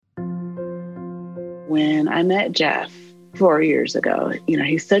When I met Jeff 4 years ago,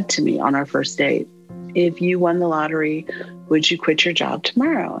 he said to me on our first date, if you won the lottery, would you quit your job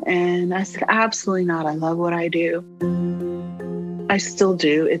tomorrow? And I said, absolutely not. I love what I do. I still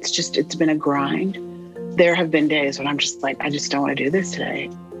do. It's been a grind. There have been days when I'm just like, I just don't want to do this today.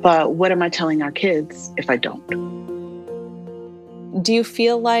 But what am I telling our kids if I don't? Do you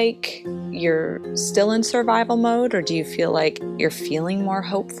feel like you're still in survival mode, or do you feel like you're feeling more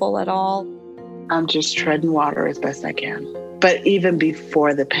hopeful at all? I'm just treading water as best I can. But even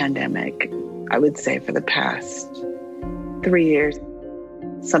before the pandemic, I would say for the past 3 years,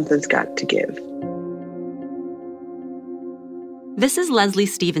 something's got to give. This is Leslie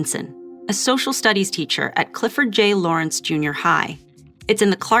Stevenson, a social studies teacher at Clifford J. Lawrence Junior High. It's in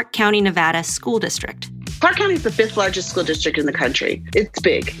the Clark County, Nevada school district. Clark County is the 5th largest school district in the country. It's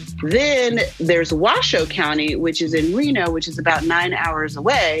big. Then there's Washoe County, which is in Reno, which is about 9 hours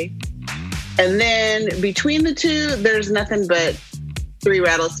away. And then between the two, there's nothing but 3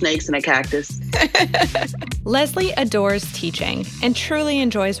 rattlesnakes and a cactus. Leslie adores teaching and truly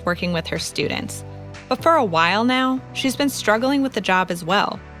enjoys working with her students. But for a while now, she's been struggling with the job as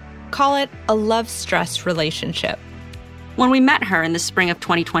well. Call it a love-stress relationship. When we met her in the spring of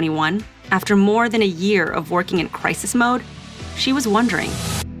 2021, after more than a year of working in crisis mode, she was wondering,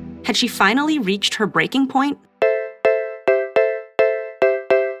 had she finally reached her breaking point?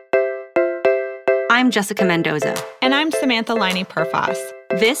 I'm Jessica Mendoza. And I'm Samantha Liney-Perfas.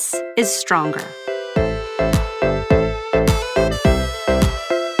 This is Stronger.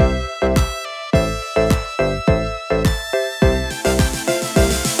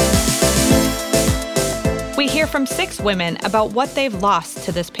 We hear from 6 women about what they've lost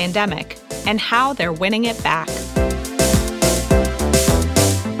to this pandemic and how they're winning it back.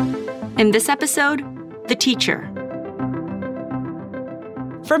 In this episode, The Teacher.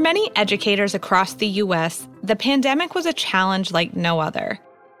 For many educators across the U.S., the pandemic was a challenge like no other.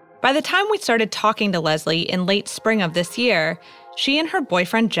 By the time we started talking to Leslie in late spring of this year, she and her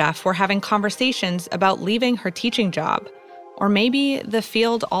boyfriend Jeff were having conversations about leaving her teaching job, or maybe the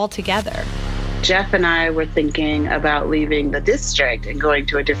field altogether. Jeff and I were thinking about leaving the district and going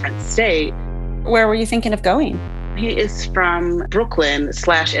to a different state. Where were you thinking of going? He is from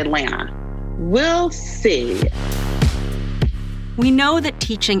Brooklyn/Atlanta. We'll see. We know that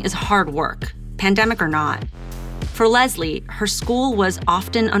teaching is hard work, pandemic or not. For Leslie, her school was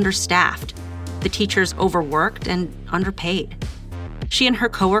often understaffed, the teachers overworked and underpaid. She and her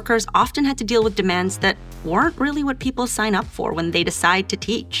coworkers often had to deal with demands that weren't really what people sign up for when they decide to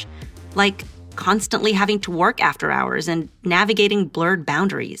teach, like constantly having to work after hours and navigating blurred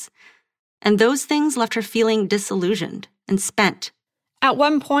boundaries. And those things left her feeling disillusioned and spent. At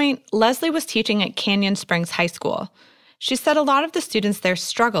one point, Leslie was teaching at Canyon Springs High School. She said a lot of the students there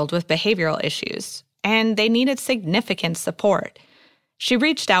struggled with behavioral issues, and they needed significant support. She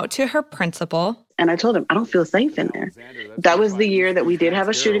reached out to her principal. And I told him, I don't feel safe in there. That was the year that we did have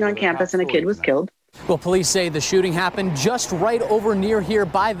a shooting on campus and a kid was killed. Well, police say the shooting happened just right over near here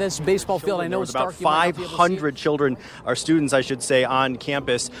by this baseball field. I know it's about 500 children, or students, I should say, on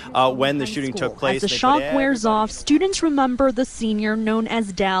campus when the shooting took place. As the shock wears off, students remember the senior known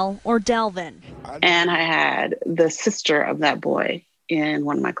as Dal or Dalvin. And I had the sister of that boy in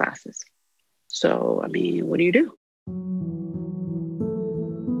one of my classes. So, what do you do?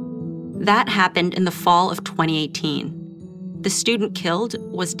 That happened in the fall of 2018. The student killed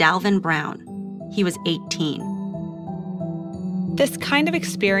was Dalvin Brown. He was 18. This kind of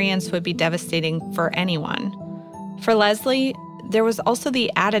experience would be devastating for anyone. For Leslie, there was also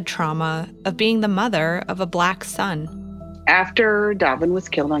the added trauma of being the mother of a Black son. After Dalvin was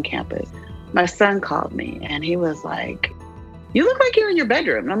killed on campus, my son called me and he was like, you look like you're in your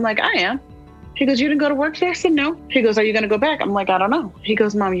bedroom. And I'm like, I am. He goes, you didn't go to work today? I said, no. He goes, are you going to go back? I'm like, I don't know. He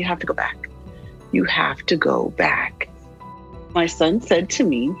goes, Mom, you have to go back. You have to go back. My son said to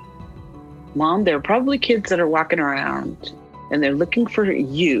me, Mom, there are probably kids that are walking around and they're looking for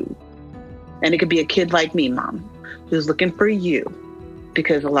you. And it could be a kid like me, Mom, who's looking for you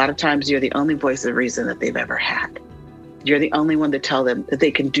because a lot of times you're the only voice of reason that they've ever had. You're the only one to tell them that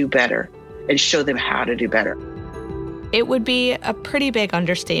they can do better and show them how to do better. It would be a pretty big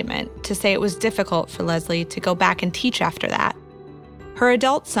understatement to say it was difficult for Leslie to go back and teach after that. Her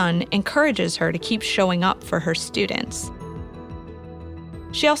adult son encourages her to keep showing up for her students.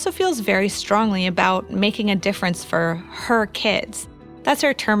 She also feels very strongly about making a difference for her kids. That's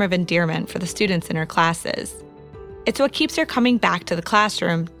her term of endearment for the students in her classes. It's what keeps her coming back to the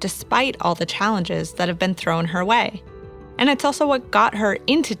classroom despite all the challenges that have been thrown her way. And it's also what got her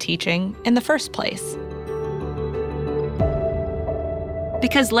into teaching in the first place.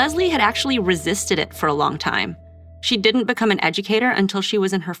 because Leslie had actually resisted it for a long time. She didn't become an educator until she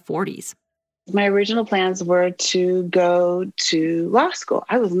was in her 40s. My original plans were to go to law school.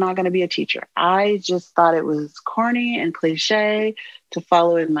 I was not going to be a teacher. I just thought it was corny and cliche to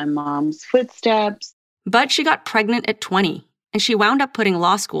follow in my mom's footsteps. But she got pregnant at 20, and she wound up putting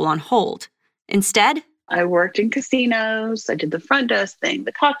law school on hold. Instead, I worked in casinos. I did the front desk thing,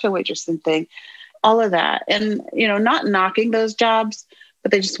 the cocktail waitressing thing, all of that. And, not knocking those jobs,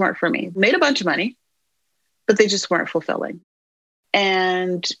 but they just weren't for me. Made a bunch of money, but they just weren't fulfilling.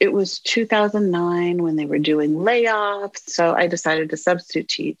 And it was 2009 when they were doing layoffs. So I decided to substitute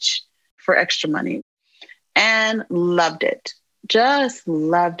teach for extra money and loved it. Just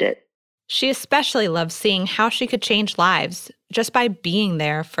loved it. She especially loved seeing how she could change lives just by being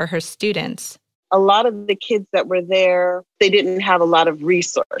there for her students. A lot of the kids that were there, they didn't have a lot of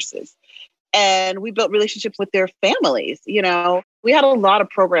resources. And we built relationships with their families. We had a lot of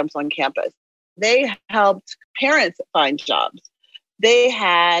programs on campus. They helped parents find jobs. They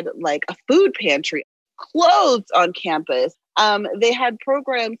had like a food pantry, clothes on campus. They had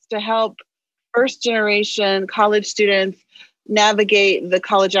programs to help first generation college students navigate the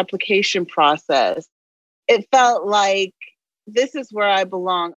college application process. It felt like this is where I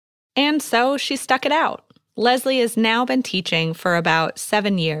belong. And so she stuck it out. Leslie has now been teaching for about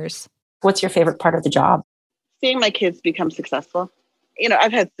 7 years. What's your favorite part of the job? Seeing my kids become successful.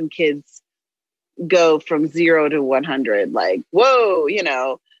 I've had some kids go from 0 to 100, like, whoa,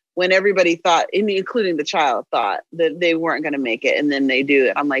 when everybody thought, including the child, thought that they weren't going to make it, and then they do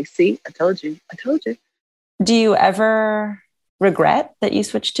it. I'm like, see, I told you. Do you ever regret that you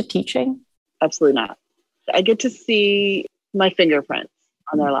switched to teaching? Absolutely not. I get to see my fingerprints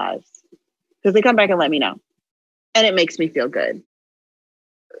on their lives because they come back and let me know. And it makes me feel good.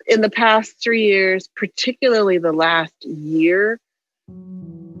 In the past 3 years, particularly the last year,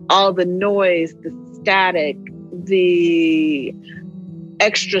 all the noise, the static, the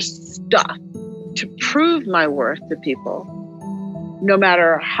extra stuff to prove my worth to people, no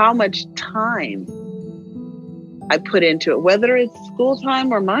matter how much time I put into it, whether it's school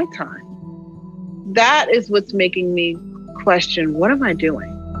time or my time, that is what's making me question, what am I doing?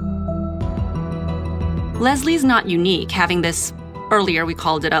 Leslie's not unique, having this, earlier we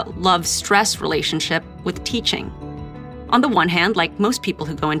called it a love-stress relationship with teaching. On the one hand, like most people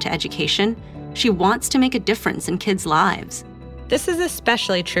who go into education, she wants to make a difference in kids' lives. This is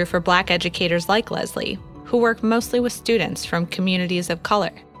especially true for Black educators like Leslie, who work mostly with students from communities of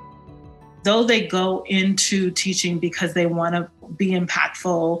color. Though they go into teaching because they want to be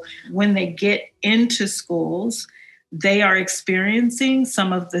impactful, when they get into schools, they are experiencing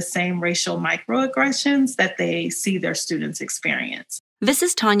some of the same racial microaggressions that they see their students experience. This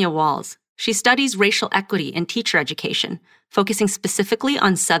is Tanya Walls. She studies racial equity in teacher education, focusing specifically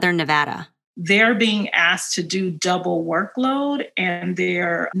on Southern Nevada. They're being asked to do double workload, and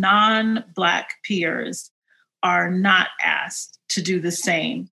their non-Black peers are not asked to do the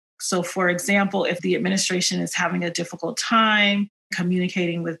same. So, for example, if the administration is having a difficult time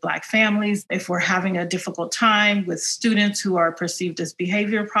communicating with Black families, if we're having a difficult time with students who are perceived as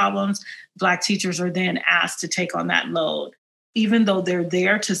behavior problems, Black teachers are then asked to take on that load. Even though they're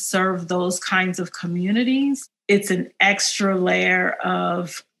there to serve those kinds of communities, it's an extra layer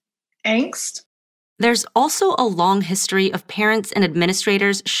of angst. There's also a long history of parents and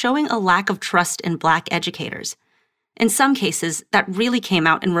administrators showing a lack of trust in Black educators. In some cases, that really came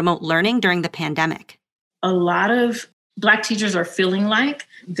out in remote learning during the pandemic. A lot of Black teachers are feeling like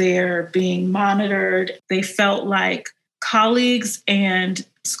they're being monitored. They felt like colleagues and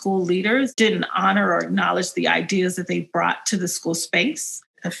school leaders didn't honor or acknowledge the ideas that they brought to the school space.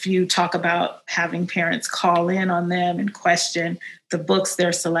 A few talk about having parents call in on them and question the books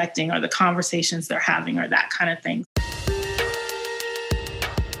they're selecting or the conversations they're having or that kind of thing.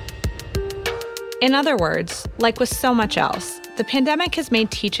 In other words, like with so much else, the pandemic has made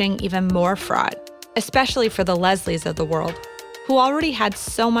teaching even more fraught, especially for the Leslies of the world, who already had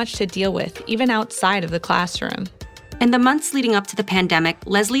so much to deal with even outside of the classroom. In the months leading up to the pandemic,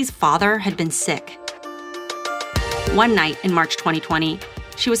 Leslie's father had been sick. One night in March 2020,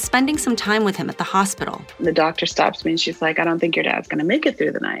 she was spending some time with him at the hospital. The doctor stops me and she's like, I don't think your dad's going to make it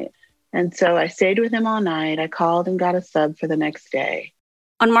through the night. And so I stayed with him all night. I called and got a sub for the next day.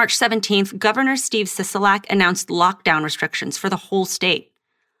 On March 17th, Governor Steve Sisolak announced lockdown restrictions for the whole state.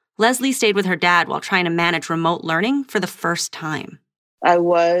 Leslie stayed with her dad while trying to manage remote learning for the first time. I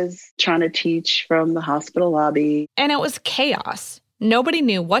was trying to teach from the hospital lobby. And it was chaos. Nobody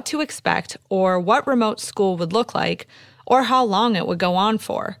knew what to expect or what remote school would look like or how long it would go on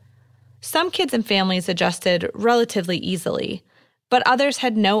for. Some kids and families adjusted relatively easily, But others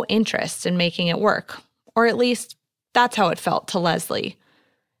had no interest in making it work, or at least that's how it felt to Leslie.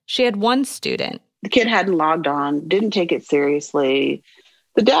 She had one student. The kid hadn't logged on, didn't take it seriously.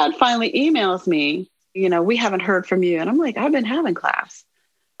 The dad finally emails me, we haven't heard from you. And I'm like, I've been having class.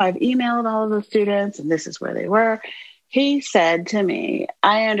 I've emailed all of the students and this is where they were. He said to me,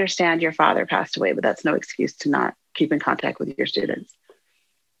 I understand your father passed away, but that's no excuse to not keep in contact with your students.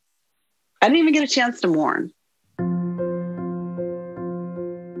 I didn't even get a chance to mourn.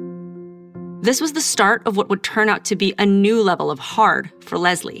 This was the start of what would turn out to be a new level of hard for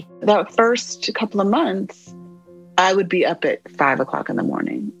Leslie. That first couple of months, I would be up at 5 o'clock in the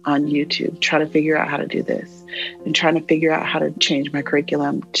morning on YouTube, trying to figure out how to do this and trying to figure out how to change my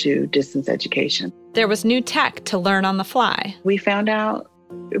curriculum to distance education. There was new tech to learn on the fly. We found out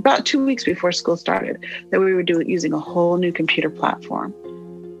about 2 weeks before school started that we were using a whole new computer platform.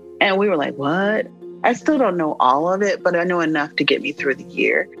 And we were like, what? I still don't know all of it, but I know enough to get me through the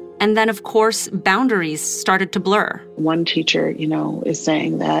year. And then, of course, boundaries started to blur. One teacher, is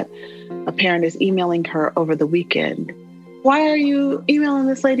saying that a parent is emailing her over the weekend. Why are you emailing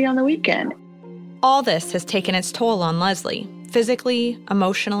this lady on the weekend? All this has taken its toll on Leslie, physically,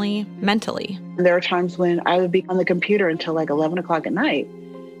 emotionally, mentally. There are times when I would be on the computer until like 11 o'clock at night.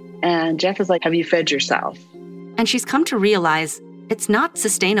 And Jeff is like, have you fed yourself? And she's come to realize it's not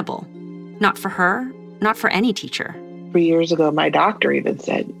sustainable. Not for her, not for any teacher. 3 years ago, my doctor even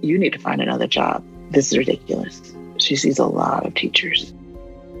said, you need to find another job. This is ridiculous. She sees a lot of teachers.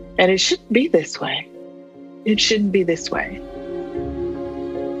 And it shouldn't be this way. It shouldn't be this way.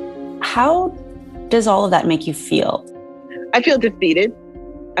 How does all of that make you feel? I feel defeated.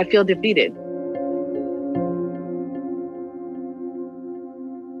 I feel defeated.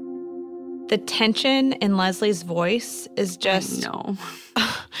 The tension in Leslie's voice is just... No.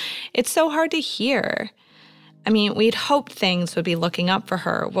 It's so hard to hear. I mean, we'd hoped things would be looking up for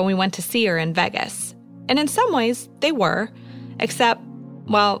her when we went to see her in Vegas. And in some ways, they were. Except,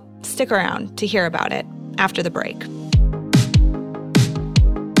 well, stick around to hear about it after the break.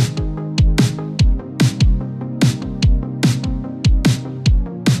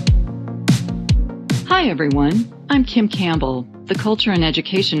 Hi, everyone. I'm Kim Campbell, the Culture and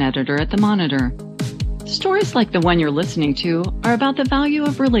Education Editor at The Monitor. Stories like the one you're listening to are about the value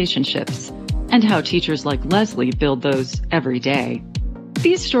of relationships and how teachers like Leslie build those every day.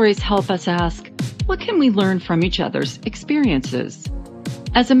 These stories help us ask, what can we learn from each other's experiences?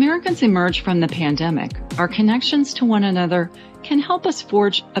 As Americans emerge from the pandemic, our connections to one another can help us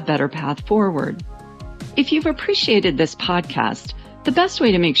forge a better path forward. If you've appreciated this podcast, the best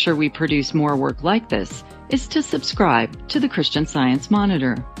way to make sure we produce more work like this is to subscribe to the Christian Science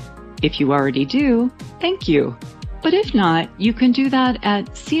Monitor. If you already do, thank you. But if not, you can do that at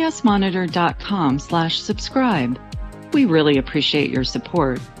csmonitor.com/subscribe. We really appreciate your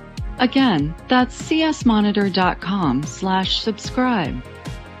support. Again, that's csmonitor.com/subscribe.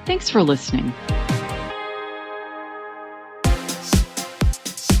 Thanks for listening.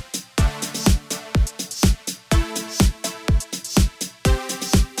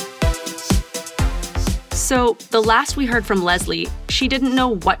 So the last we heard from Leslie, she didn't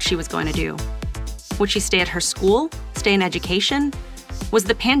know what she was going to do. Would she stay at her school, stay in education? Was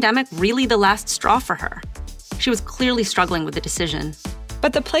the pandemic really the last straw for her? She was clearly struggling with the decision.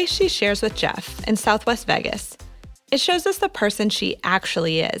 But the place she shares with Jeff in Southwest Vegas, it shows us the person she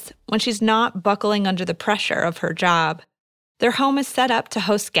actually is when she's not buckling under the pressure of her job. Their home is set up to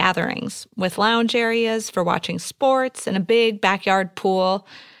host gatherings with lounge areas for watching sports and a big backyard pool.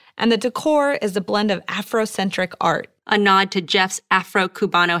 And the decor is a blend of Afrocentric art, a nod to Jeff's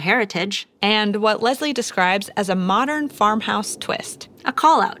Afro-Cubano heritage, and what Leslie describes as a modern farmhouse twist. A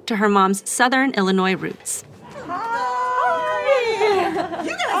call-out to her mom's Southern Illinois roots. Hi!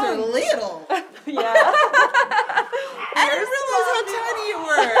 You guys are little. Yeah. I So, didn't realize how tiny you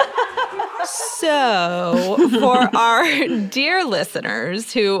were. for our dear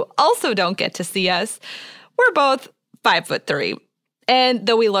listeners who also don't get to see us, we're both 5'3". And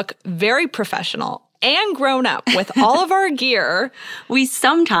though we look very professional and grown up with all of our gear, we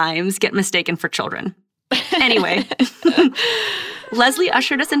sometimes get mistaken for children. Anyway, Leslie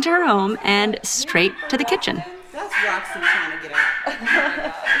ushered us into her home and straight to the kitchen. That's Roxy trying to get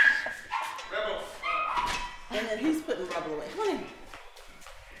out. And then he's putting Rebel away. Come on in.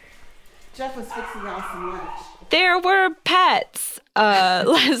 Jeff was fixing y'all some lunch. There were pets.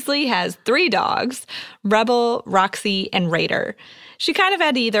 Leslie has 3 dogs, Rebel, Roxy, and Raider. She kind of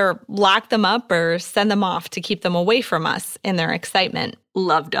had to either lock them up or send them off to keep them away from us in their excitement.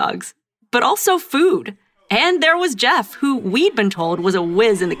 Love dogs. But also food. And there was Jeff, who we'd been told was a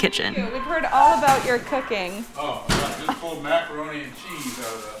whiz in the kitchen. We've heard all about your cooking. Oh, right. pulled macaroni and cheese out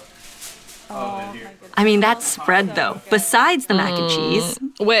of the oven here. I mean, that spread, though, besides the mac and cheese,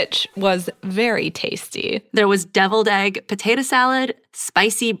 which was very tasty. There was deviled egg, potato salad,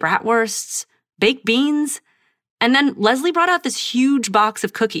 spicy bratwursts, baked beans, and then Leslie brought out this huge box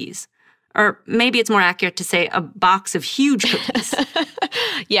of cookies. Or maybe it's more accurate to say a box of huge cookies.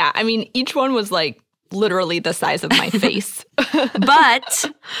 Yeah, I mean, each one was like literally the size of my face. But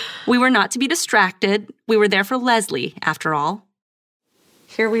we were not to be distracted. We were there for Leslie, after all.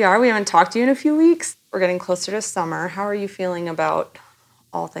 Here we are. We haven't talked to you in a few weeks. We're getting closer to summer. How are you feeling about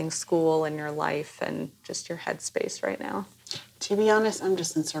all things school and your life and just your headspace right now? To be honest, I'm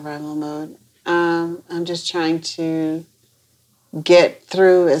just in survival mode. I'm just trying to get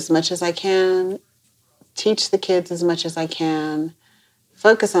through as much as I can, teach the kids as much as I can,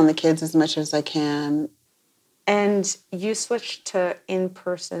 focus on the kids as much as I can. And you switched to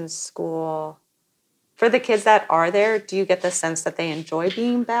in-person school. For the kids that are there, do you get the sense that they enjoy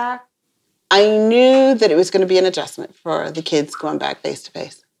being back? I knew that it was going to be an adjustment for the kids going back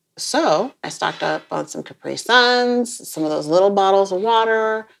face-to-face. So I stocked up on some Capri Suns, some of those little bottles of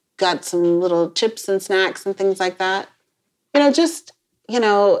water, got some little chips and snacks and things like that.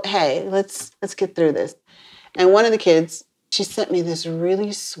 Hey, let's get through this. And one of the kids, she sent me this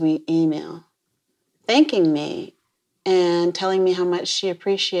really sweet email thanking me and telling me how much she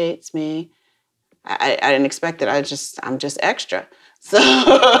appreciates me. I didn't expect it. I'm just extra. So,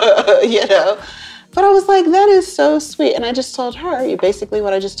 But I was like, that is so sweet. And I just told her, basically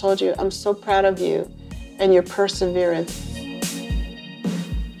what I just told you, I'm so proud of you and your perseverance.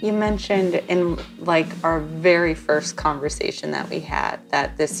 You mentioned in our very first conversation that we had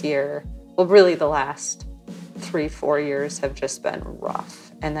that this year, well, really the last 3-4 years have just been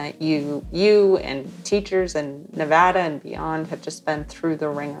rough, and that you and teachers in Nevada and beyond have just been through the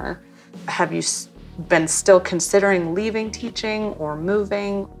ringer. Have you been still considering leaving teaching or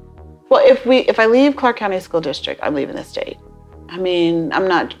moving? Well, if I leave Clark County School District, I'm leaving the state. I mean, I'm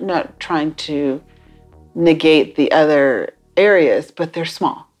not trying to negate the other areas, but they're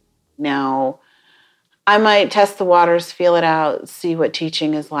small. Now, I might test the waters, feel it out, see what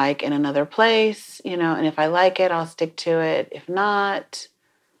teaching is like in another place, and if I like it, I'll stick to it. If not,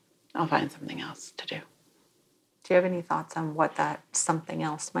 I'll find something else to do. Do you have any thoughts on what that something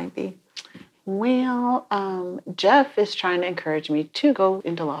else might be? Well, Jeff is trying to encourage me to go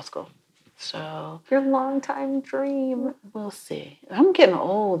into law school. So your longtime dream. We'll see. I'm getting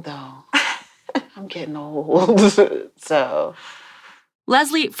old, though. I'm getting old. So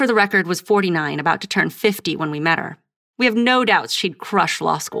Leslie, for the record, was 49, about to turn 50 when we met her. We have no doubts she'd crush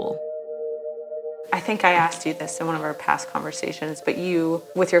law school. I think I asked you this in one of our past conversations, but you,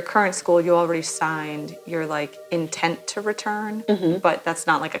 with your current school, you already signed your intent to return, but that's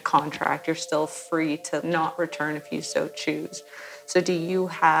not like a contract. You're still free to not return if you so choose. So do you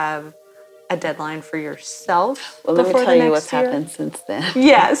have a deadline for yourself? Well, let me tell you what's happened since then.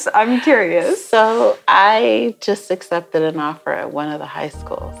 Yes, I'm curious. So I just accepted an offer at one of the high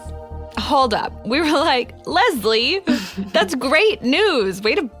schools. Hold up. We were like, Leslie, that's great news.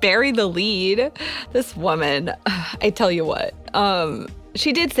 Way to bury the lead. This woman, I tell you what.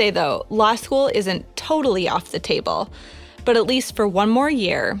 She did say, though, law school isn't totally off the table, but at least for one more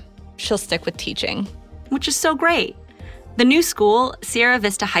year, she'll stick with teaching. Which is so great. The new school, Sierra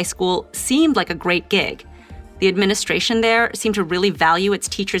Vista High School, seemed like a great gig. The administration there seemed to really value its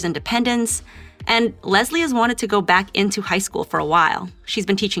teachers' independence, and Leslie has wanted to go back into high school for a while. She's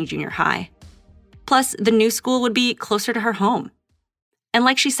been teaching junior high. Plus, the new school would be closer to her home. And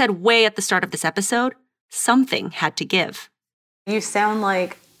like she said way at the start of this episode, something had to give. You sound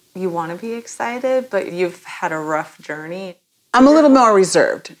like you want to be excited, but you've had a rough journey. I'm a little more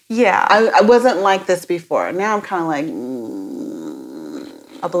reserved. Yeah. I wasn't like this before. Now I'm kind of like...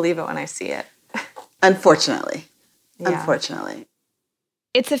 I'll believe it when I see it. Unfortunately. Yeah. Unfortunately.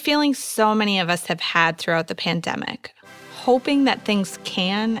 It's a feeling so many of us have had throughout the pandemic, hoping that things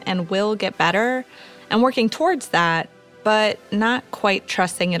can and will get better and working towards that, but not quite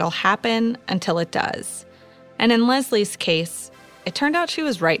trusting it'll happen until it does. And in Leslie's case, it turned out she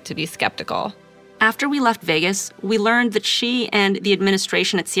was right to be skeptical. After we left Vegas, we learned that she and the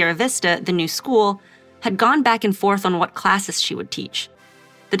administration at Sierra Vista, the new school, had gone back and forth on what classes she would teach.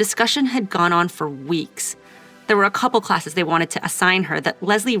 The discussion had gone on for weeks. There were a couple classes they wanted to assign her that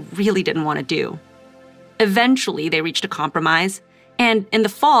Leslie really didn't want to do. Eventually, they reached a compromise, and in the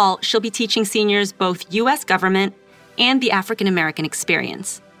fall, she'll be teaching seniors both U.S. government and the African American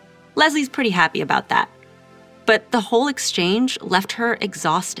experience. Leslie's pretty happy about that. But the whole exchange left her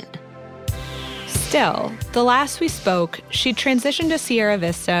exhausted. Still, the last we spoke, she transitioned to Sierra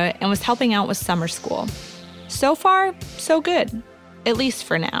Vista and was helping out with summer school. So far, so good, at least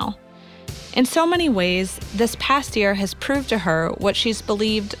for now. In so many ways, this past year has proved to her what she's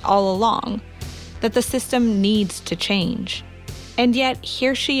believed all along, that the system needs to change. And yet,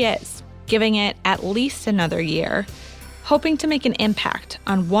 here she is, giving it at least another year, hoping to make an impact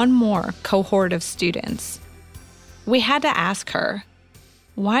on one more cohort of students. We had to ask her,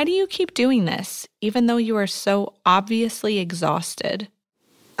 why do you keep doing this, even though you are so obviously exhausted?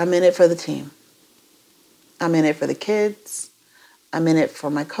 I'm in it for the team. I'm in it for the kids. I'm in it for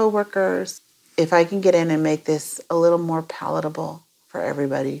my coworkers. If I can get in and make this a little more palatable for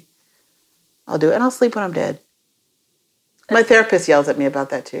everybody, I'll do it. And I'll sleep when I'm dead. My therapist yells at me about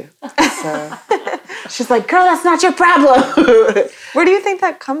that too. So she's like, girl, that's not your problem. Where do you think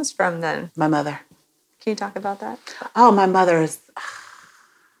that comes from then? My mother. Can you talk about that? Oh, my mother is...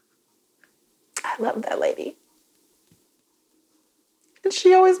 I love that lady. And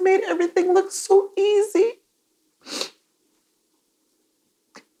she always made everything look so easy.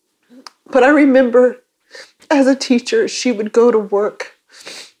 But I remember as a teacher, she would go to work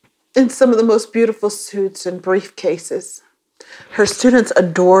in some of the most beautiful suits and briefcases. Her students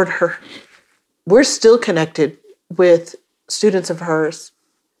adored her. We're still connected with students of hers.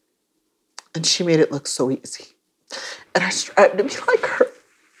 And she made it look so easy. And I strive to be like her.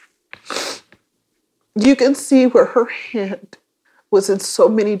 You can see where her hand was in so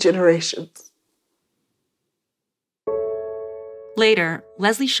many generations. Later,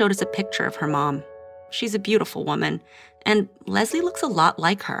 Leslie showed us a picture of her mom. She's a beautiful woman, and Leslie looks a lot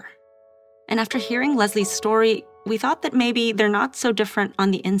like her. And after hearing Leslie's story, we thought that maybe they're not so different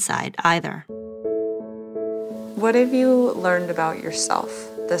on the inside either. What have you learned about yourself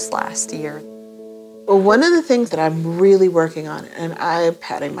this last year? Well, one of the things that I'm really working on, and I'm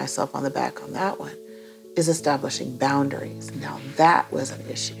patting myself on the back on that one, is establishing boundaries. Now, that was an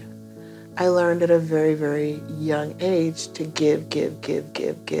issue. I learned at a very, very young age to give,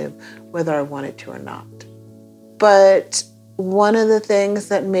 whether I wanted to or not. But one of the things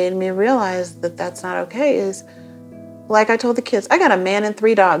that made me realize that that's not okay is, like I told the kids, I got a man and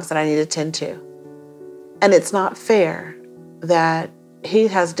 3 dogs that I need to tend to. And it's not fair that he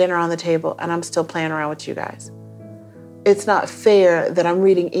has dinner on the table and I'm still playing around with you guys. It's not fair that I'm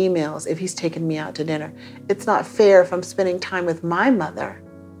reading emails if he's taking me out to dinner. It's not fair if I'm spending time with my mother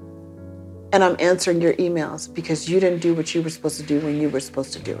and I'm answering your emails because you didn't do what you were supposed to do when you were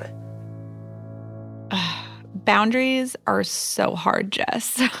supposed to do it. Boundaries are so hard,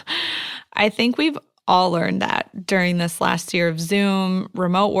 Jess. I think we've all learned that during this last year of Zoom,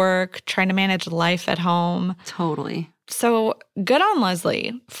 remote work, trying to manage life at home. Totally. So good on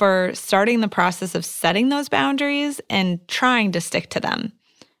Leslie for starting the process of setting those boundaries and trying to stick to them.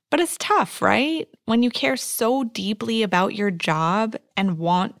 But it's tough, right? When you care so deeply about your job and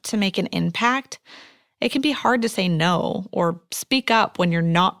want to make an impact, it can be hard to say no or speak up when you're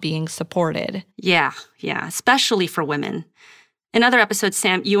not being supported. Yeah, especially for women. In other episodes,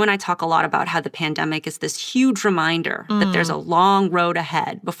 Sam, you and I talk a lot about how the pandemic is this huge reminder that there's a long road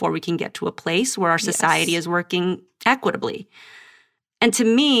ahead before we can get to a place where our society is working equitably. And to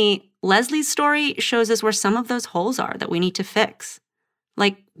me, Leslie's story shows us where some of those holes are that we need to fix.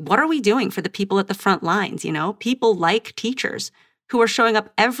 Like, what are we doing for the people at the front lines, People like teachers who are showing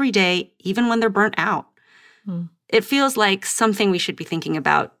up every day, even when they're burnt out. It feels like something we should be thinking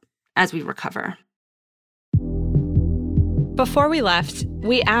about as we recover. Before we left,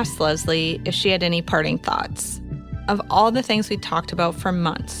 we asked Leslie if she had any parting thoughts. Of all the things we talked about for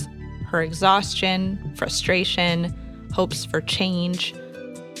months, her exhaustion, frustration, hopes for change,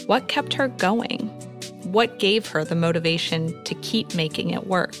 what kept her going? What gave her the motivation to keep making it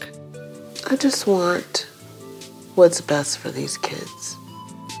work? I just want what's best for these kids.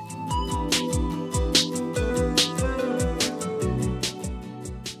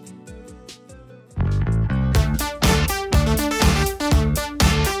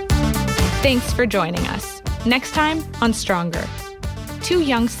 Thanks for joining us. Next time on Stronger. 2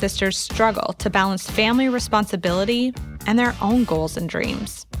 young sisters struggle to balance family responsibility and their own goals and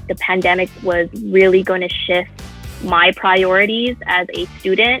dreams. The pandemic was really going to shift my priorities as a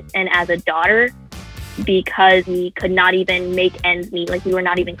student and as a daughter because we could not even make ends meet. Like, we were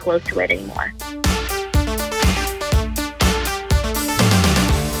not even close to it anymore.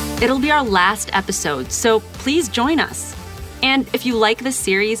 It'll be our last episode, so please join us. And if you like this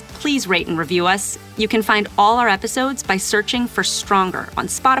series, please rate and review us. You can find all our episodes by searching for Stronger on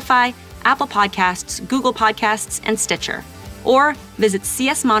Spotify, Apple Podcasts, Google Podcasts, and Stitcher. Or visit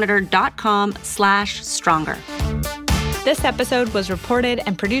csmonitor.com/stronger. This episode was reported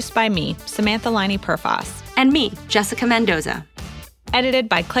and produced by me, Samantha Liney-Perfas. And me, Jessica Mendoza. Edited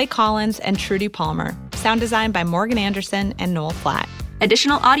by Clay Collins and Trudy Palmer. Sound design by Morgan Anderson and Noel Flatt.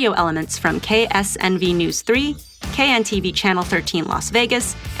 Additional audio elements from KSNV News 3, KNTV Channel 13 Las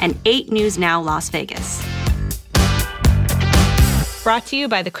Vegas, and 8 News Now Las Vegas. Brought to you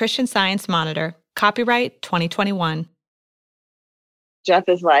by the Christian Science Monitor. Copyright 2021. Jeff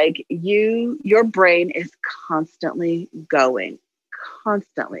is like, your brain is constantly going,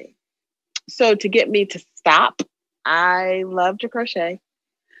 constantly. So to get me to stop, I love to crochet.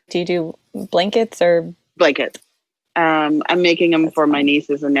 Do you do blankets or? Blankets. I'm making them for my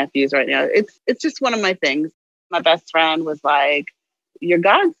nieces and nephews right now. It's just one of my things. My best friend was like, your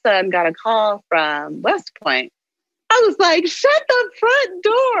godson got a call from West Point. I was like, shut the front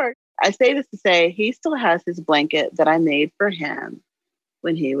door. I say this to say he still has his blanket that I made for him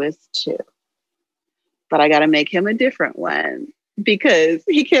when he was 2. But I got to make him a different one because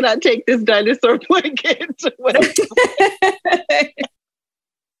he cannot take this dinosaur blanket to whatever.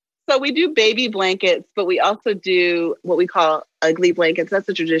 So we do baby blankets, but we also do what we call ugly blankets. That's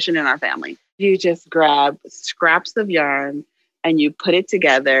a tradition in our family. You just grab scraps of yarn and you put it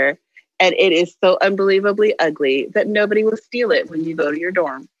together. And it is so unbelievably ugly that nobody will steal it when you go to your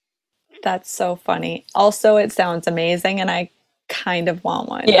dorm. That's so funny. Also, it sounds amazing and I kind of want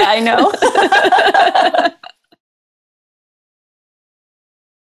one. Yeah, I know.